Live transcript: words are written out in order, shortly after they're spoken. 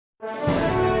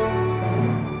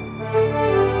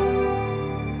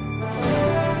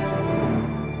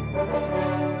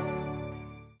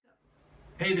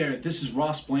Hey there, this is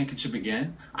Ross Blankenship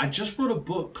again. I just wrote a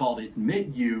book called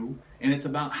Admit You, and it's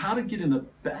about how to get in the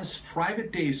best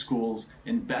private day schools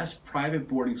and best private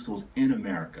boarding schools in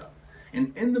America.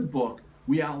 And in the book,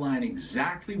 we outline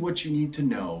exactly what you need to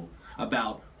know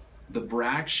about the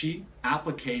brag sheet,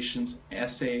 applications,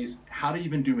 essays, how to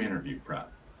even do interview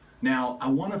prep. Now, I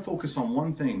want to focus on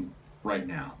one thing right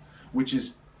now, which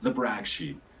is the brag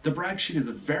sheet. The brag sheet is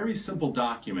a very simple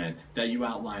document that you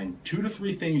outline 2 to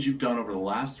 3 things you've done over the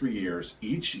last 3 years,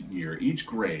 each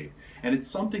grade, and it's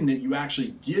something that you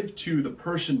actually give to the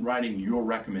person writing your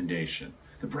recommendation.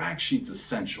 The brag sheet's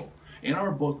essential. In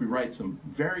our book, we write some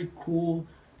very cool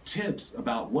tips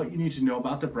about what you need to know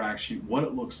about the brag sheet, what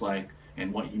it looks like,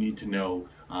 and what you need to know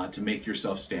to make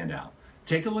yourself stand out.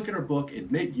 Take a look at our book,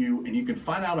 Admit You, and you can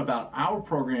find out about our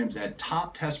programs at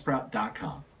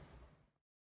toptestprep.com.